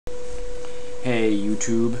Hey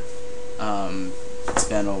YouTube, it's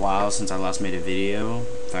been a while since I last made a video. In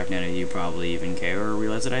fact, none of you probably even care or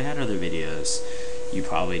realize that I had other videos. You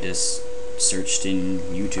probably just searched in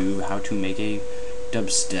YouTube how to make a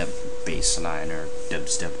dubstep bassline or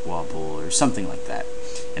dubstep wobble or something like that.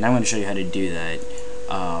 And I'm going to show you how to do that.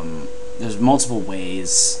 There's multiple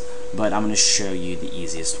ways, but I'm going to show you the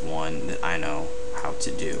easiest one that I know how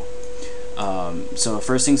to do. So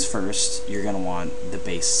first things first, you're going to want the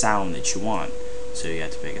bass sound that you want. So you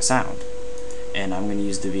have to pick a sound. And I'm going to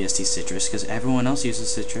use the VST Citrus because everyone else uses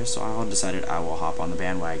Citrus, so I decided I will hop on the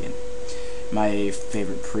bandwagon. My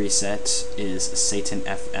favorite preset is Satan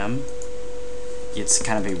FM. It's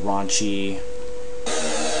kind of a raunchy,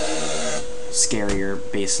 scarier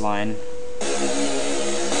bass line.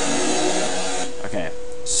 Okay,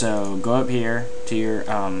 so go up here to your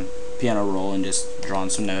piano roll and just draw on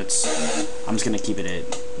some notes. I'm just going to keep it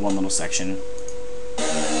at one little section.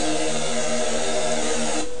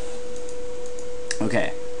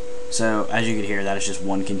 Okay, so as you can hear, that is just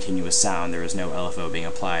one continuous sound. There is no LFO being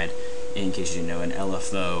applied. In case you didn't know, an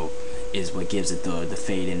LFO is what gives it the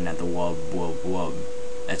fade in at the wub wub wub.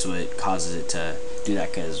 That's what causes it to do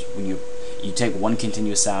that, because when you take one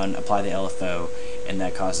continuous sound, apply the LFO, and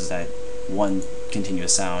that causes that one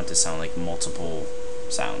continuous sound to sound like multiple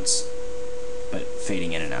sounds, but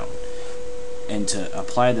fading in and out. And to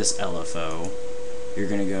apply this LFO, you're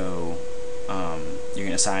gonna go, you're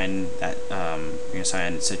gonna assign that, you're gonna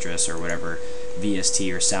assign Citrus or whatever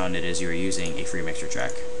VST or sound it is you're using a free mixer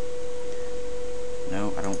track.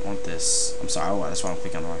 No, I don't want this. I'm sorry. Oh, that's why I'm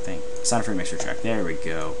clicking on the wrong thing. Assign a free mixer track. There we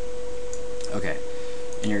go. Okay,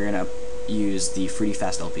 and you're gonna use the Fruity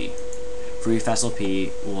Fast LP. Fruity Fast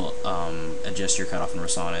LP will adjust your cutoff and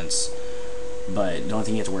resonance, but the only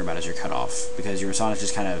thing you have to worry about is your cutoff, because your resonance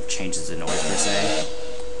just kind of changes the noise per se.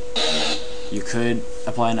 You could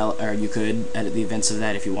apply you could edit the events of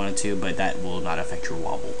that if you wanted to, but that will not affect your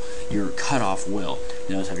wobble. Your cutoff will.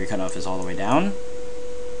 Notice how your cutoff is all the way down.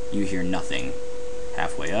 You hear nothing.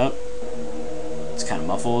 Halfway up, it's kind of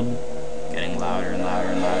muffled, getting louder and louder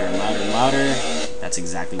and louder and louder and louder. That's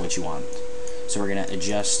exactly what you want. So we're gonna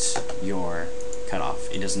adjust your cutoff.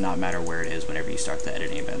 It does not matter where it is whenever you start the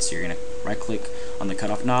editing events. So you're gonna right click on the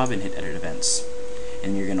cutoff knob and hit edit events.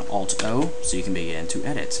 And you're gonna Alt O so you can begin to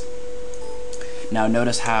edit. Now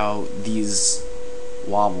notice how these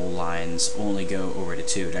wobble lines only go over to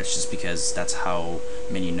 2. That's just because that's how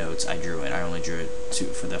many notes I drew in. I only drew it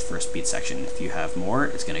for the first beat section. If you have more,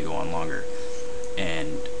 it's gonna go on longer.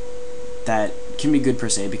 And that can be good per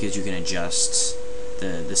se because you can adjust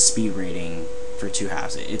the speed rating for 2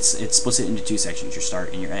 halves. It splits it into 2 sections, your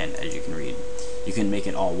start and your end, as you can read. You can make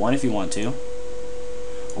it all 1 if you want to,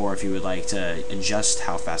 or if you would like to adjust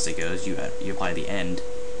how fast it goes, you apply the end,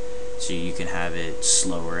 so you can have it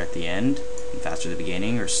slower at the end and faster at the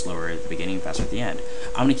beginning, or slower at the beginning and faster at the end.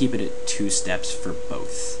 I'm going to keep it at 2 steps for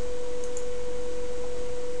both.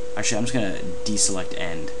 Actually, I'm just going to deselect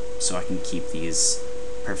end so I can keep these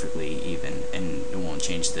perfectly even and it won't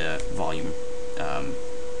change the volume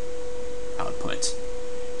output.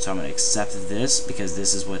 So I'm going to accept this because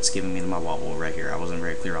this is what's giving me my wobble right here. I wasn't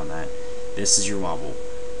very clear on that. This is your wobble.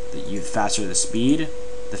 The faster the speed,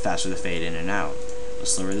 the faster the fade in and out. The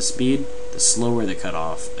slower the speed, the slower the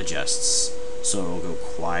cutoff adjusts. So it'll go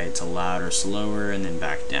quiet to loud or slower and then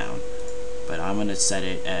back down. But I'm going to set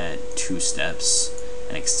it at 2 steps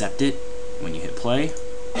and accept it. When you hit play,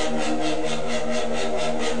 you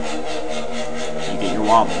get your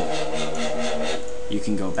wobble. You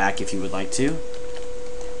can go back if you would like to,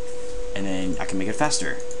 and then I can make it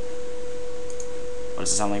faster. What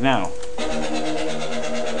does it sound like now?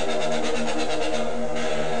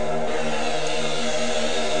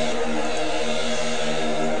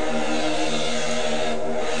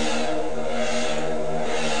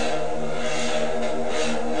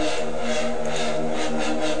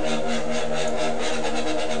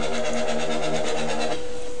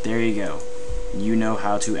 There you go. You know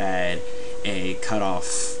how to add a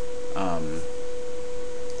cutoff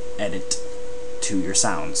edit to your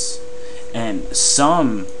sounds. And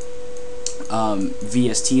some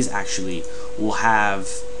VSTs actually will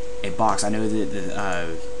have a box. I know that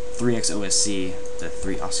the 3X OSC, the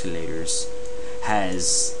 3 oscillators,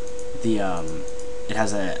 has the it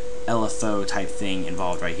has a LFO type thing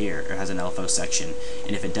involved right here. It has an LFO section,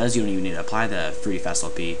 and if it does, you don't even need to apply the Fruity Fast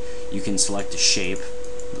LP. You can select a shape.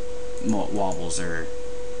 Wobbles are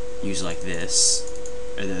usually like this,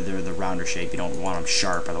 or they're the rounder shape. You don't want them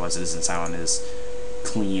sharp, otherwise it doesn't sound as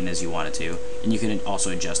clean as you want it to. And you can also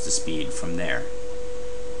adjust the speed from there.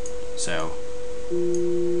 So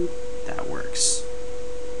that works.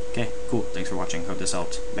 Okay, cool. Thanks for watching. Hope this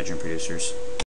helped, bedroom producers.